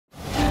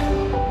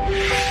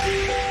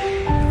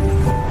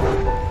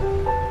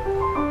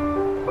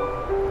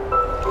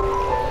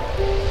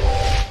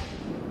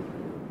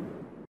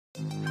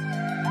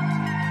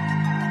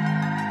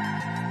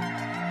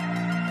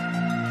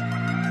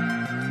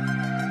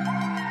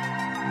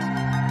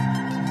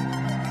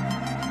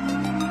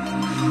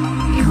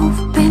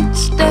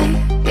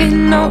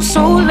out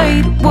so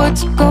late.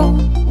 What's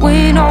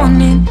going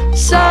on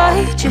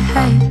inside your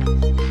head,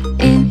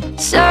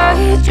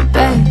 inside your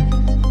bed?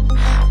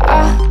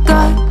 I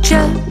got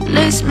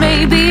jealous,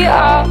 maybe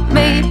I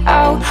made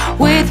out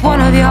with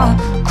one of your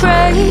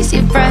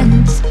crazy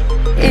friends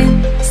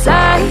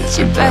inside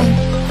your bed.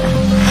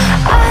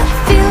 I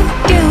feel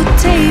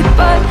guilty,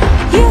 but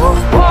you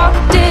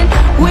walked in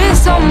with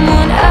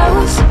someone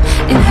else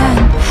in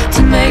hand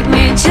to make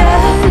me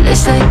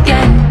jealous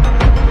again.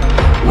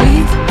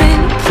 We've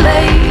been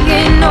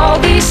playing all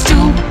these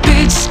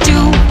stupid,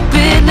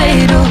 stupid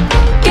little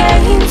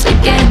games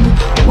again.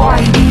 Why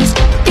these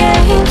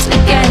games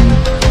again?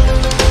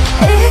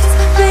 It's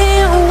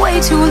been way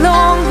too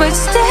long, but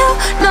still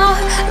not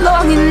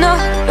long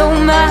enough. No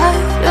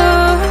matter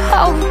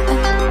how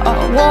I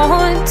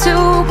want to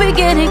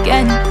begin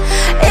again.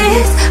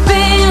 It's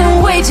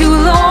been way too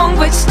long,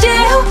 but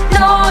still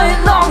not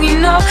long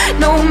enough.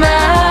 No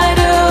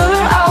matter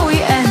how we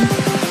end,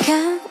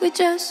 can't we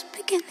just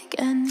begin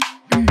again?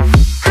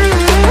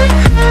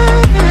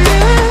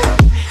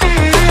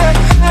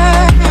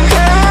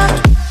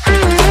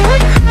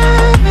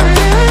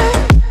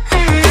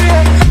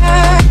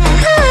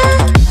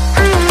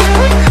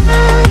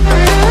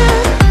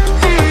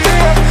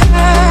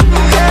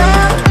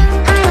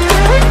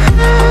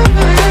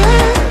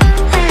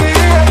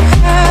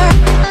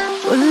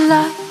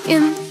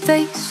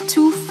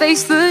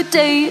 Face the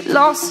day,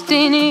 lost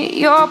in it,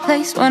 your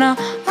place. When I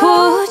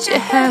put your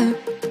hair,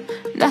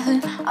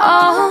 nothing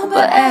on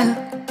but air.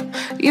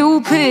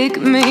 You pick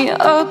me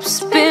up,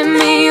 spin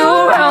me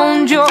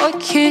around your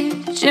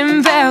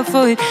kitchen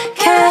barefoot.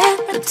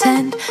 Can't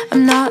pretend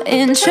I'm not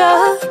in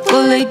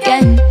trouble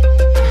again.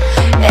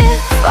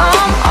 If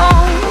I'm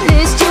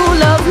honest, you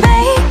love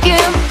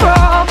making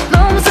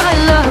problems, I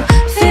love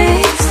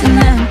fixing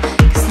them.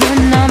 'Cause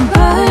then I'm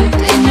burned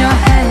in your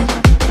head.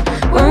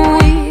 When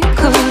we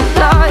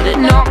collide,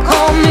 not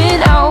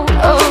coming out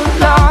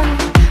alive,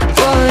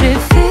 but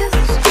it feels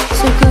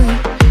so good,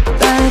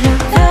 better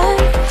than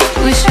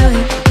we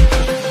should.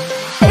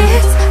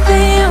 It's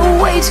been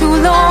way too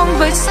long,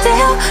 but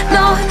still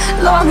not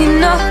long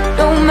enough.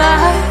 No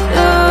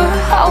matter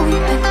how we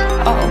end,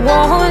 I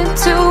want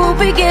to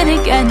begin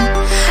again.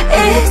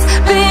 It's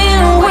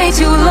been way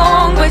too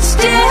long, but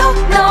still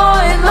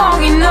not long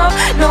enough.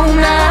 No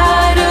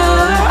matter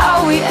how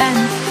we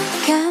end,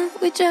 can't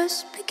we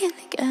just begin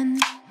again?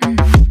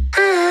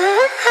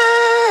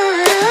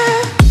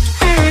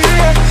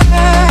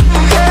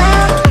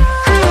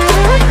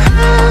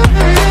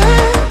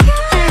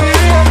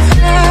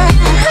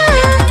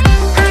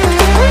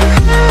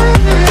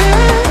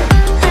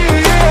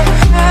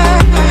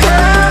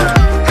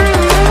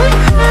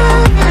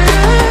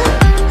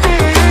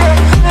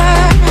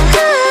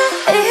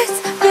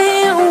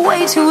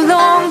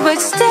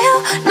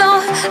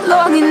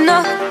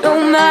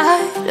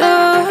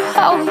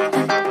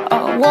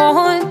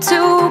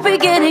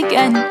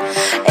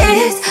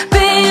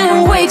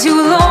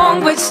 Too long.